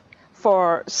yourself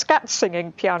for scat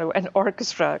singing, piano and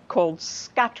orchestra called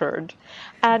Scattered.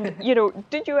 And,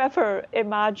 did you ever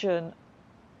imagine,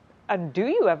 and do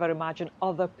you ever imagine,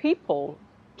 other people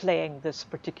playing this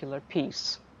particular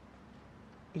piece?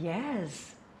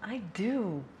 Yes, I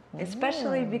do.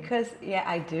 Especially because, yeah,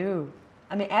 I do.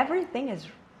 I mean,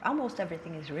 almost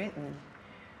everything is written.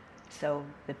 So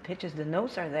the pitches, the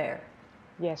notes are there.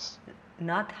 Yes.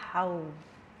 Not how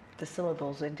the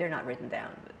syllables, they're not written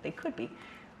down. They could be.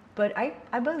 But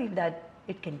I believe that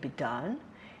it can be done.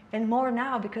 And more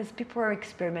now because people are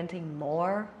experimenting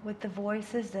more with the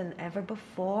voices than ever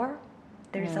before.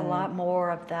 There's a lot more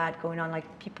of that going on, like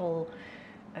people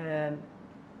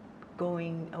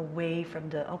going away from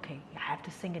okay, I have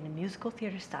to sing in a musical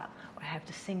theater style, or I have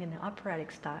to sing in an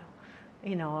operatic style.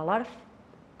 You know, a lot of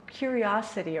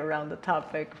curiosity around the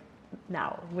topic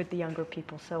now with the younger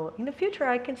people. So in the future,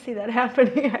 I can see that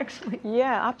happening, actually.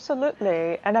 Yeah,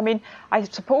 absolutely. And I mean, I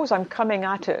suppose I'm coming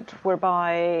at it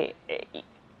whereby,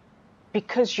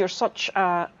 because you're such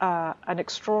an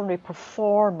extraordinary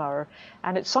performer,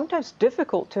 and it's sometimes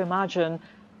difficult to imagine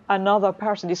another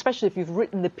person, especially if you've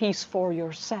written the piece for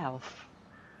yourself.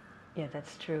 Yeah,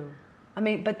 that's true. I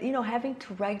mean, but you know, having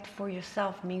to write for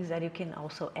yourself means that you can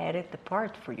also edit the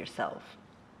part for yourself.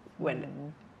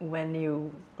 When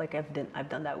you, like I've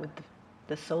done that with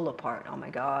the solo part. Oh my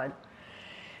God.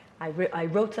 I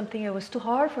wrote something, it was too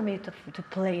hard for me to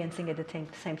play and sing at the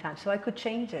same time, so I could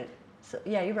change it. So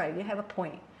yeah, you're right, you have a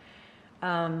point.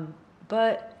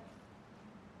 But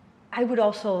I would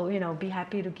also, you know, be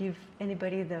happy to give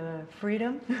anybody the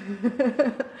freedom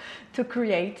to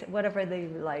create whatever they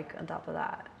like on top of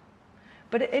that.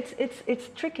 But it's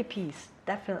tricky piece,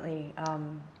 definitely.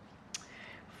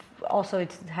 Also,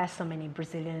 it has so many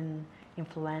Brazilian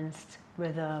influenced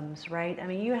rhythms, right? I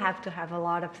mean, you have to have a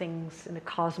lot of things in the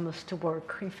cosmos to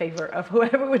work in favor of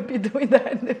whoever would be doing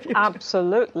that in the future.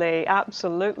 Absolutely,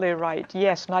 absolutely right.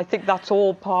 Yes, and I think that's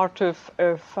all part of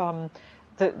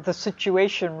the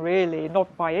situation, really.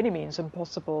 Not by any means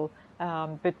impossible,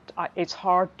 but it's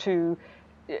hard to,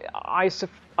 I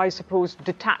suppose,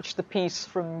 detach the piece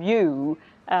from you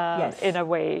Yes. in a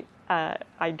way.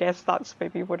 I guess that's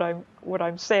maybe what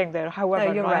I'm saying there. However,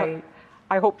 no, you're right.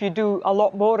 I hope you do a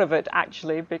lot more of it,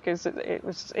 actually, because it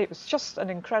was just an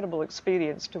incredible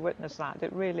experience to witness that.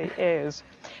 It really is.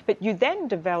 But you then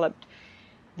developed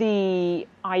the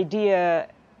idea,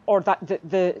 or that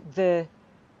the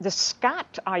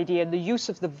scat idea, and the use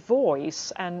of the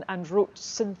voice, and wrote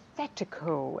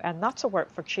Synthetico, and that's a work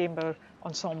for chamber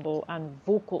ensemble and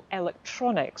vocal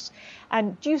electronics.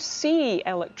 And do you see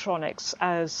electronics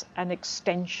as an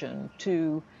extension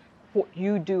to what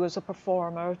you do as a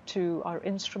performer, to our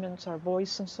instruments, our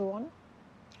voice, and so on?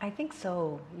 I think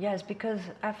so, yes, because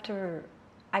after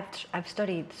I've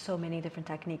studied so many different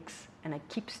techniques, and I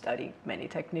keep studying many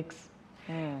techniques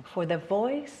for the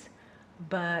voice,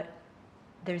 but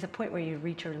there's a point where you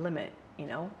reach your limit, you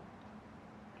know?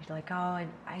 You're like, oh,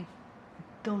 I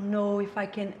don't know if I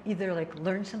can either like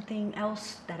learn something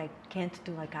else that I can't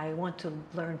do, like I want to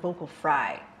learn vocal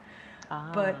fry,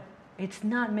 but it's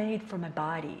not made for my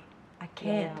body. I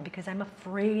can't because I'm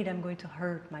afraid I'm going to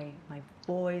hurt my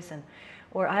voice,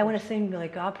 or I want to sing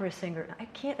like opera singer. I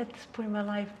can't at this point in my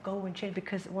life go and change,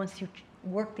 because once you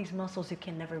work these muscles, you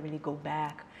can never really go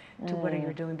back to what you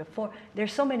were doing before.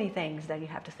 There's so many things that you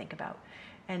have to think about.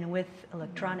 And with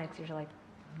electronics, you're like,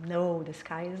 no, the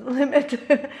sky is the limit,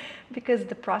 because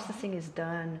the processing is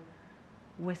done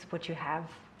with what you have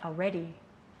already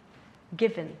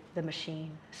given the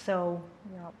machine. So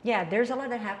yeah, there's a lot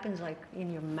that happens like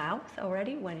in your mouth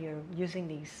already when you're using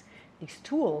these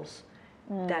tools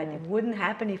that it wouldn't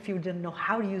happen if you didn't know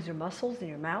how to use your muscles in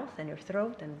your mouth and your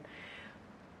throat.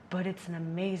 But it's an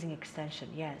amazing extension,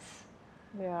 yes.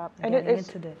 Yeah, and it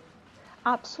is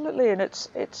absolutely, and it's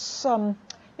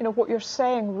you know, what you're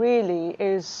saying really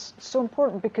is so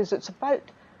important, because it's about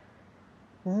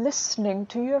listening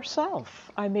to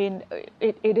yourself. I mean,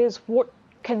 it is, what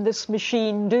can this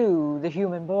machine do, the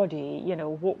human body? You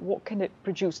know, what can it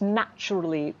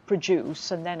naturally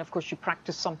produce? And then, of course, you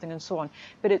practice something and so on.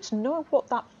 But it's knowing what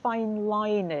that fine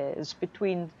line is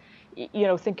between, you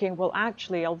know, thinking, well,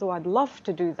 actually, although I'd love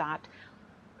to do that,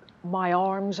 my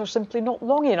arms are simply not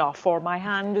long enough, or my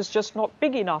hand is just not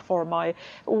big enough, or my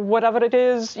whatever it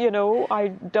is, you know, I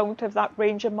don't have that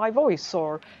range in my voice,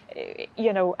 or,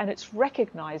 you know, and it's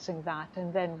recognizing that,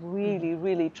 and then really,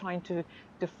 really trying to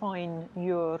define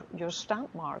your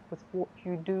stamp mark with what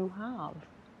you do have.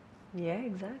 Yeah,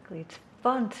 exactly. It's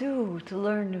fun too to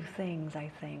learn new things,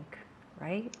 I think,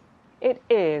 right? It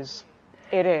is.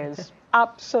 It is.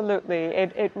 Absolutely.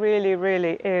 It really,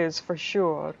 really is, for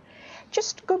sure.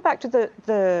 Just go back to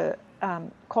the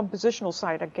compositional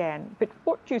side again, but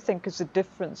what do you think is the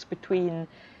difference between,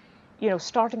 you know,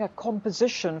 starting a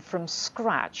composition from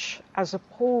scratch as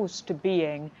opposed to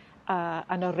being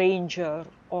an arranger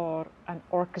or an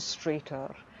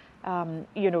orchestrator? Do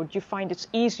you find it's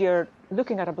easier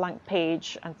looking at a blank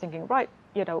page and thinking, right,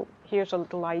 here's a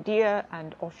little idea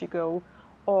and off you go,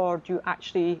 or do you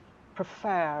actually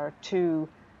prefer to,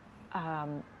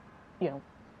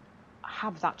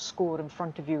 have that score in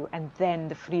front of you and then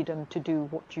the freedom to do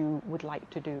what you would like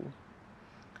to do?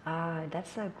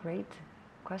 That's a great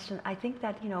question. I think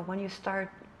that, when you start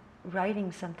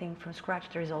writing something from scratch,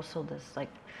 there's also this like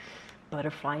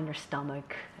butterfly in your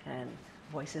stomach and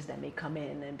voices that may come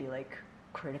in and be like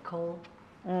critical.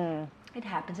 It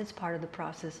happens. It's part of the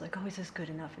process. Like, oh, is this good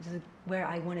enough? Is this where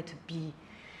I want it to be?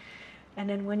 And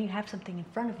then when you have something in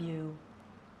front of you,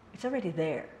 it's already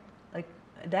there. Like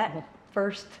that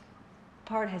first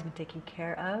part has been taken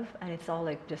care of, and it's all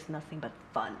like just nothing but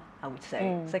fun, I would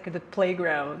say. It's like the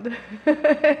playground.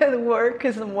 The work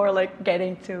is more like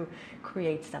getting to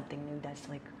create something new that's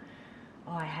like,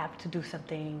 oh, I have to do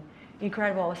something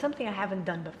incredible, something I haven't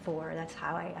done before. That's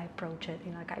how I approach it.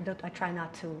 I try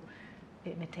not to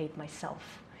imitate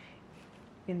myself.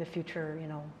 In the future,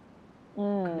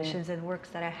 commissions and works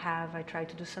that I have, I try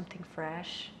to do something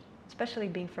fresh. Especially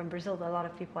being from Brazil, a lot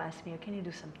of people ask me, can you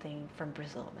do something from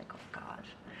Brazil? I'm like, oh gosh.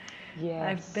 Yes.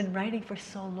 I've been writing for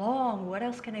so long. What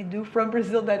else can I do from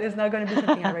Brazil that is not going to be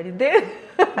something I already did?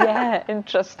 Yeah,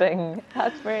 interesting.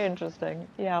 That's very interesting.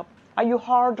 Yeah. Are you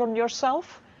hard on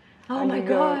yourself? Oh my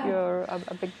God. You're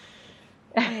a big...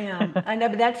 I am.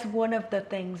 But that's one of the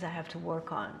things I have to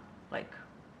work on.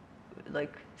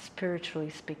 Like spiritually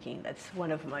speaking, that's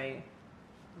one of my...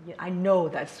 I know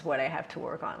that's what I have to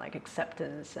work on, like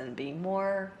acceptance and being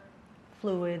more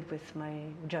fluid with my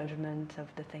judgment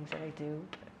of the things that I do.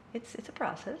 It's a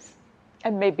process.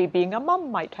 And maybe being a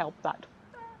mum might help that.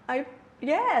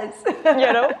 Yes.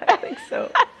 I think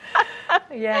so.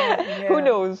 Yeah. Who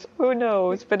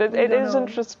knows? But it is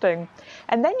interesting.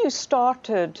 And then you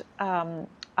started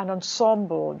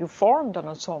you formed an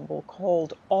ensemble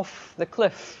called Off the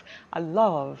Cliff. I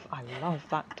love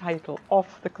that title,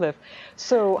 Off the Cliff.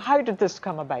 So how did this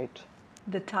come about?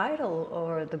 The title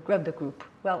or the group?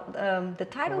 Well, the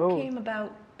title came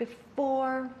about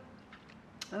before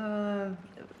the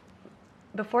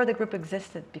group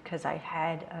existed, because I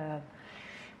had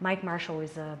Mike Marshall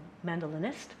is a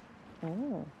mandolinist,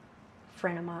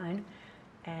 friend of mine,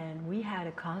 and we had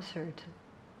a concert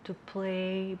to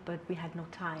play, but we had no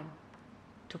time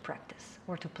to practice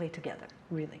or to play together,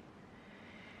 really.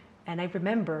 And I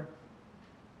remember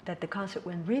that the concert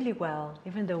went really well,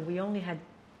 even though we only had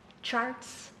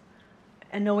charts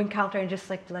and no encounter and just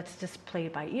like, let's just play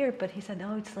it by ear. But he said,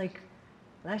 no, it's like,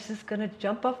 let's just gonna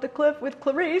jump off the cliff with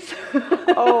Clarice.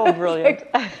 Oh, brilliant.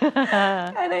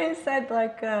 And I said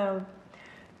like,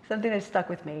 something that stuck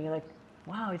with me, like,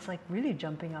 wow, it's like really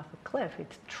jumping off a cliff.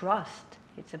 It's trust.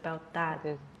 It's about that.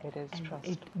 It is and trust.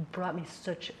 It brought me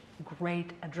such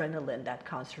great adrenaline, that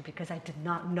concert, because I did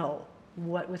not know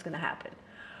what was going to happen.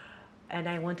 And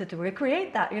I wanted to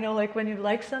recreate that, like when you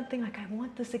like something, like I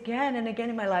want this again and again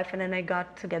in my life. And then I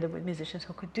got together with musicians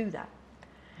who could do that.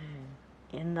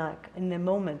 In the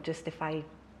moment, just if I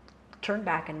turned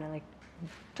back and like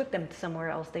took them somewhere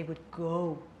else, they would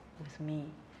go with me.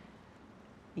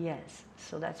 Yes,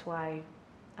 so that's why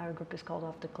our group is called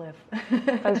Off the Cliff.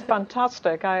 It's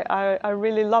fantastic. I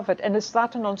really love it. And is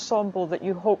that an ensemble that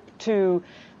you hope to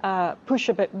push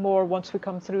a bit more once we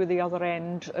come through the other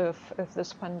end of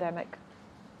this pandemic?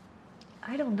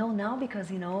 I don't know now, because,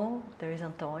 there is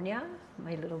Antonia,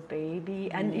 my little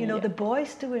baby. And, the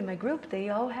boys too in my group, they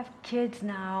all have kids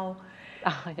now.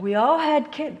 We all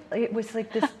had kids. It was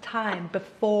like this time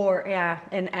before,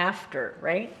 and after,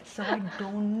 right? So I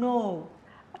don't know.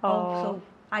 So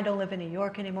I don't live in New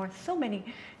York anymore. So many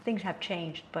things have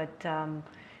changed, but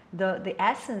the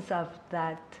essence of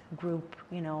that group,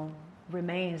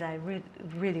 remains. I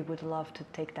really would love to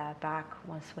take that back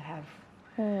once we have.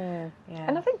 And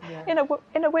I think,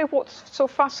 in a way, what's so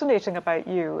fascinating about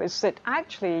you is that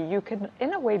actually you can,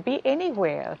 in a way, be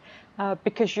anywhere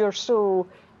because you're so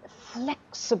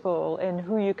flexible in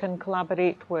who you can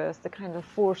collaborate with, the kind of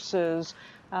forces.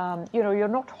 You're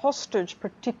not hostage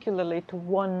particularly to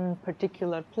one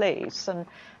particular place. And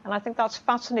I think that's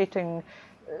fascinating,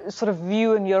 sort of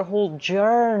viewing your whole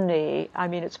journey. I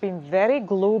mean, it's been very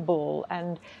global,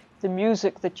 and the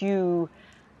music that you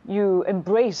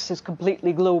embrace is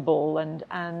completely global. And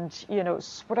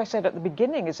what I said at the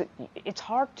beginning is that it's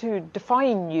hard to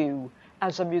define you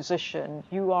as a musician.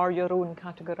 You are your own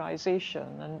categorization,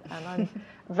 and I'm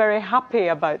very happy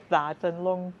about that, and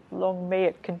long may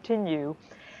it continue.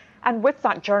 And with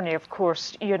that journey, of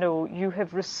course, you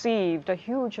have received a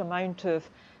huge amount of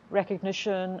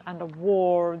recognition and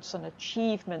awards and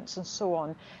achievements and so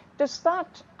on. Does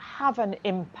that have an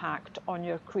impact on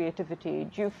your creativity?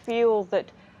 Do you feel that,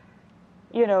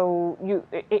 you know,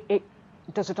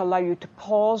 does it allow you to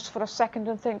pause for a second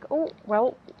and think, oh,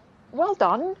 well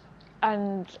done?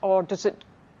 Or does it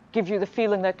give you the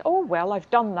feeling that, oh, well,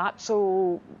 I've done that,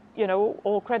 so, you know,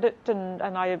 all credit and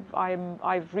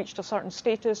I've reached a certain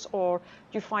status? Or do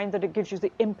you find that it gives you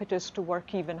the impetus to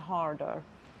work even harder?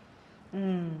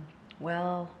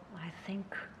 Well, I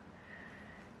think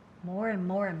more and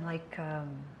more I'm like,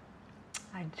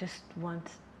 I just want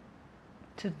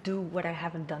to do what I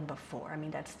haven't done before. I mean,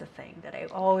 that's the thing, that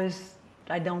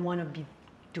I don't want to be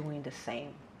doing the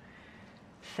same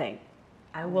thing.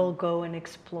 I will go and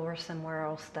explore somewhere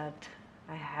else that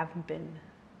I haven't been,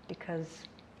 because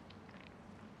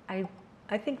I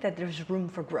think that there's room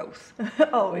for growth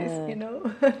always, you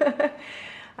know.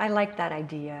 I like that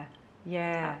idea.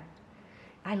 Yeah,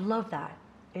 I love that.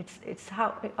 It's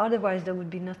how, otherwise there would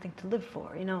be nothing to live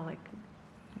for, you know, like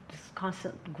this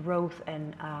constant growth.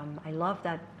 And I love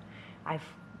that I've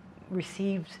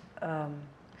received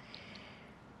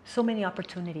so many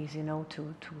opportunities, you know,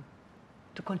 to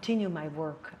continue my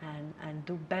work and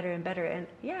do better and better. And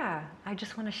yeah, I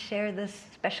just want to share this,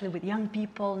 especially with young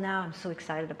people now. I'm so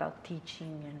excited about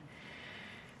teaching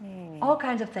and all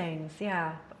kinds of things.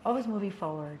 Yeah, always moving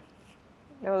forward.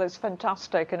 Well, it's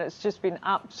fantastic, and it's just been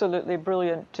absolutely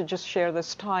brilliant to just share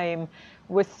this time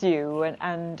with you.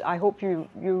 And I hope you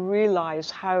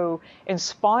realize how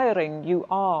inspiring you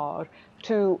are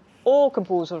to all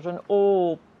composers and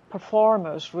all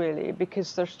performers, really,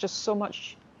 because there's just so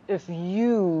much of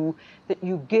you that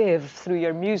you give through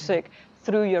your music,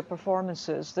 through your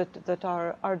performances, that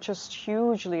are just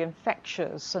hugely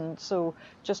infectious. And so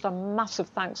just a massive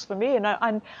thanks for me.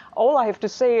 And all I have to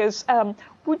say is,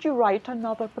 would you write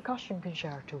another percussion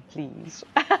concerto, please?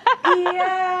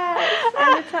 Yes,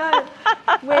 anytime.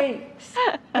 Wait,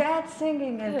 scat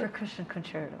singing and percussion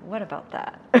concerto. What about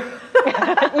that?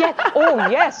 Yeah. Oh,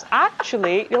 yes.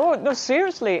 Actually, no,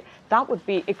 seriously, that would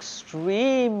be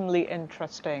extremely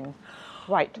interesting.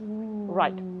 Right.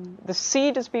 The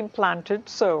seed has been planted,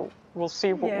 so we'll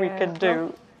see what we can do.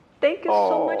 Well, thank you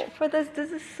so much for this.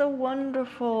 This is so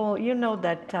wonderful. You know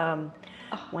that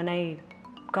when I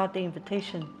got the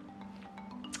invitation,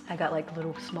 I got like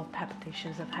little small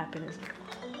palpitations of happiness.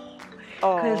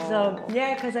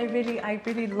 Because I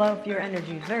really love your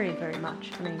energy very, very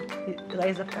much. I mean,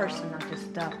 as a person, not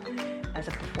just as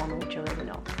a performer, which you already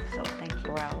know. So thank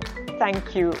you. Well,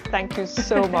 thank you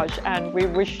so much, and we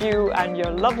wish you and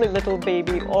your lovely little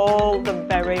baby all the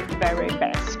very, very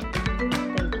best.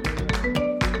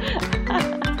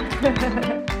 Thank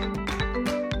you.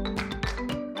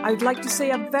 I'd like to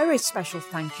say a very special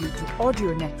thank you to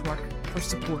Audio Network for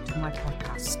supporting my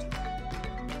podcast.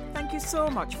 Thank you so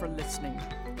much for listening.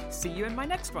 See you in my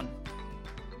next one.